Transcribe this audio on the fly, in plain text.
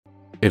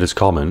It is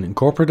common in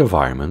corporate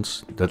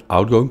environments that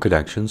outgoing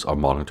connections are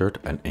monitored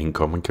and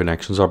incoming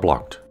connections are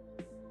blocked.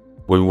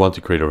 When we want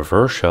to create a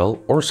reverse shell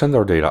or send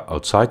our data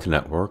outside the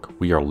network,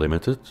 we are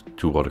limited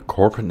to what a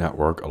corporate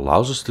network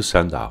allows us to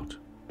send out.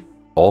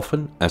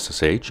 Often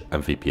SSH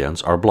and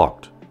VPNs are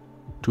blocked.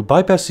 To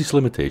bypass these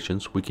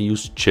limitations, we can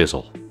use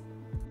Chisel.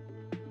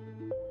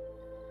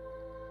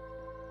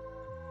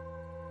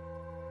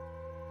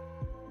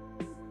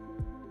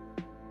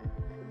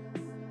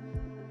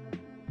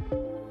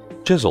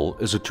 Chisel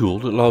is a tool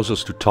that allows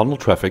us to tunnel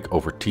traffic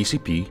over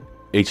TCP,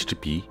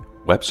 HTTP,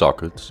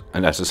 Websockets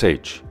and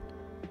SSH.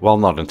 While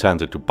not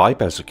intended to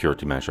bypass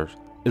security measures,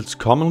 it's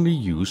commonly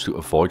used to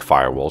avoid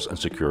firewalls and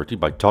security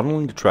by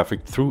tunneling the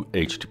traffic through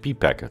HTTP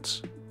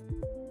packets.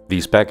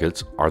 These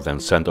packets are then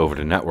sent over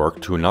the network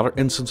to another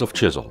instance of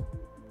Chisel.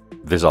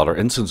 This other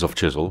instance of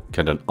Chisel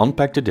can then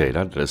unpack the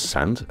data that is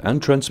sent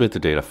and transmit the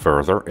data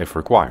further if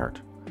required.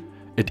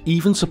 It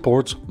even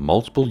supports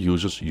multiple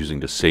users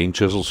using the same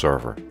Chisel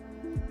server.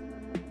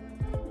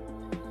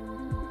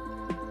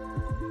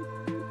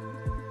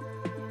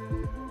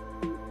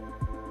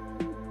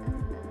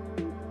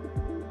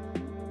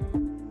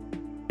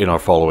 In our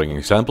following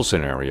example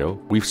scenario,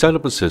 we've set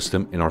up a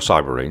system in our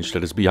cyber range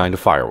that is behind a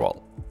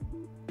firewall.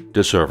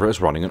 This server is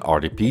running an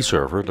RDP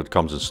server that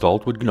comes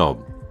installed with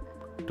GNOME.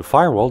 The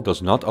firewall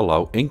does not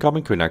allow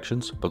incoming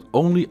connections, but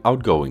only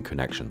outgoing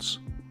connections.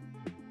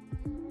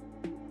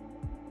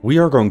 We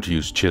are going to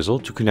use Chisel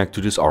to connect to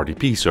this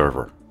RDP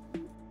server.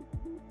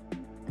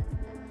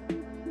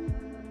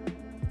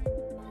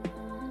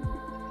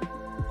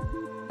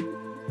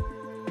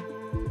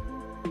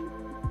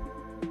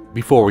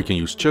 Before we can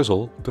use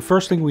Chisel, the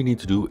first thing we need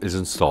to do is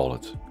install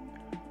it.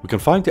 We can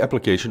find the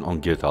application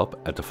on GitHub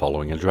at the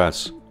following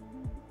address.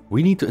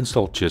 We need to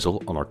install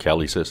Chisel on our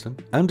Kali system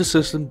and the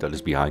system that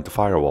is behind the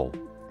firewall.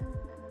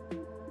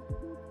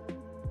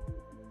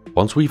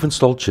 Once we've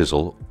installed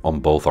Chisel on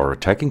both our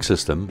attacking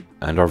system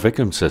and our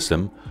victim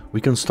system,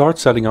 we can start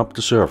setting up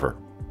the server.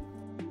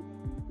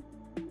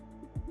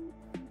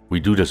 We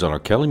do this on our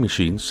Kali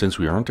machine since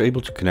we aren't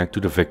able to connect to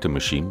the victim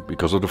machine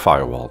because of the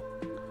firewall.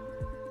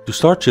 To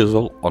start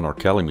Chisel on our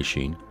Kali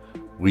machine,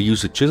 we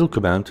use the Chisel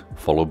command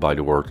followed by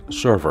the word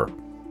server.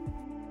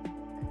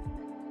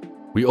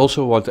 We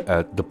also want to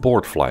add the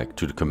port flag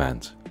to the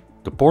command.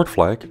 The port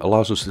flag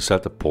allows us to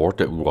set the port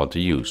that we want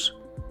to use.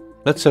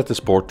 Let's set this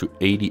port to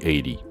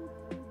 8080.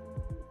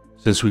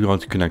 Since we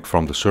want to connect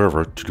from the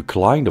server to the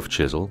client of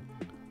Chisel,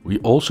 we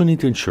also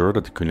need to ensure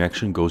that the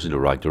connection goes in the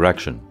right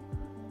direction.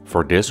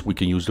 For this we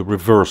can use the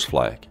reverse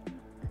flag.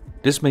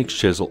 This makes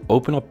Chisel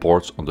open up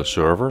ports on the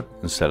server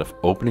instead of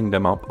opening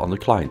them up on the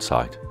client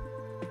side.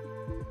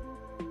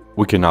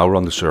 We can now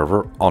run the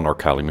server on our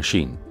Kali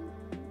machine.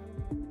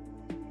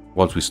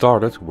 Once we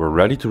started, we're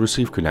ready to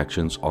receive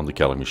connections on the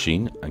Kali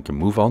machine and can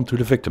move on to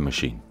the victim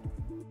machine.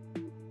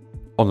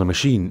 On the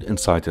machine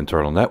inside the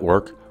internal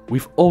network,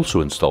 we've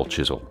also installed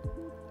Chisel.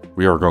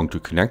 We are going to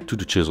connect to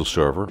the Chisel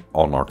server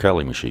on our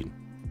Kali machine.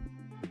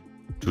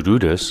 To do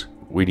this,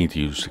 we need to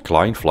use the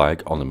client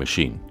flag on the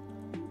machine.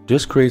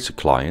 This creates a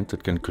client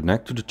that can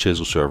connect to the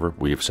Chisel server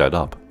we have set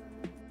up.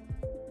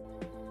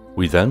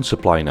 We then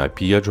supply an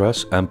IP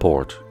address and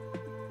port.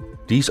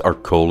 These are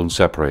colon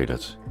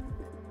separated.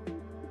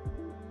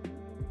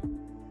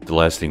 The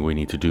last thing we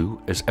need to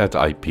do is add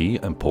the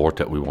IP and port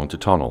that we want to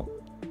tunnel.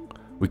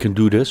 We can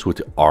do this with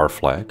the R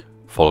flag,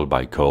 followed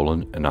by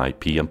colon and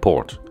IP and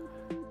port.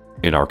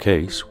 In our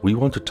case, we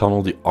want to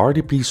tunnel the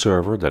RDP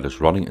server that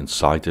is running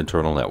inside the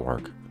internal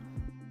network.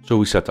 So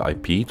we set the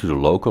IP to the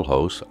local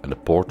host and the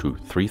port to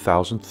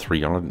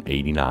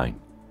 3389.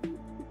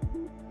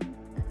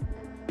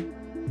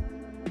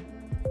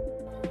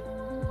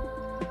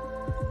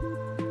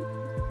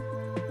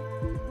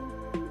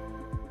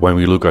 When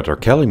we look at our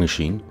Kali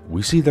machine,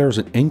 we see there is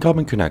an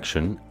incoming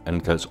connection and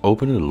it has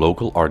opened a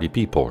local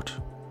RDP port.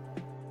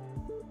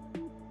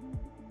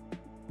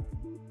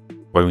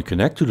 When we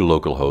connect to the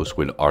local host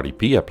with an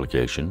RDP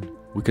application,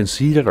 we can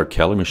see that our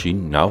Kali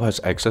machine now has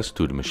access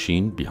to the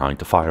machine behind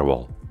the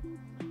firewall.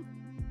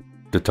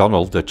 The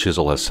tunnel that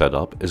Chisel has set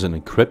up is an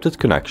encrypted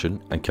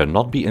connection and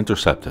cannot be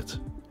intercepted.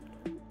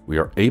 We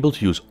are able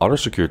to use other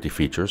security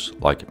features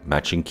like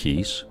matching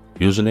keys,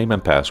 username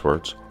and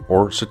passwords,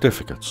 or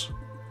certificates.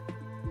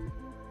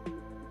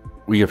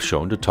 We have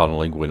shown the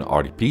tunneling with an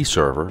RDP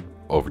server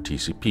over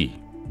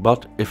TCP,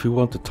 but if we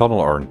want to tunnel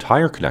our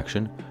entire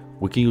connection,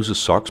 we can use the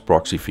SOCKS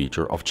proxy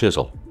feature of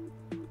Chisel.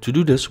 To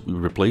do this, we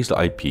replace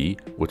the IP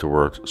with the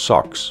word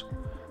SOCKS,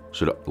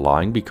 so the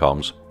line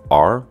becomes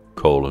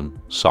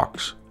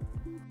R:SOCKS.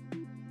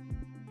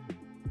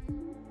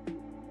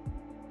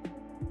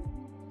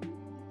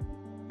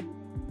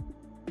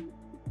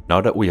 Now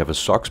that we have a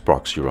SOCKS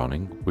proxy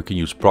running, we can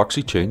use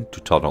proxy chain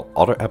to tunnel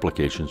other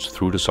applications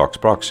through the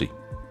SOCKS proxy.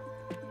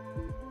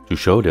 To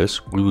show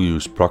this, we will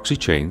use proxy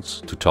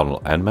chains to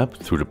tunnel Nmap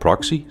through the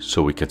proxy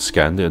so we can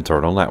scan the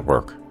internal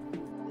network.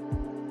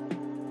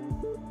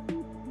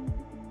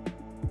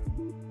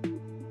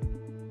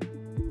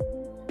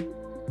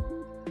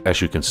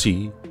 As you can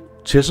see,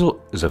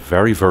 Chisel is a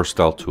very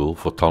versatile tool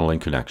for tunneling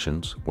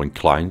connections when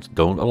clients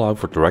don't allow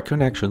for direct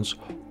connections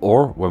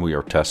or when we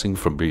are testing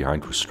from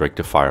behind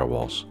restrictive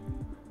firewalls.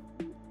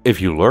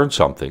 If you learned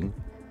something,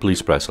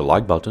 please press the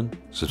like button,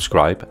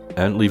 subscribe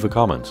and leave a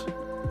comment.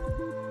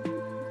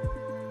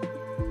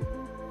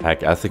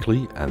 Hack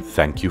ethically and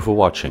thank you for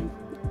watching.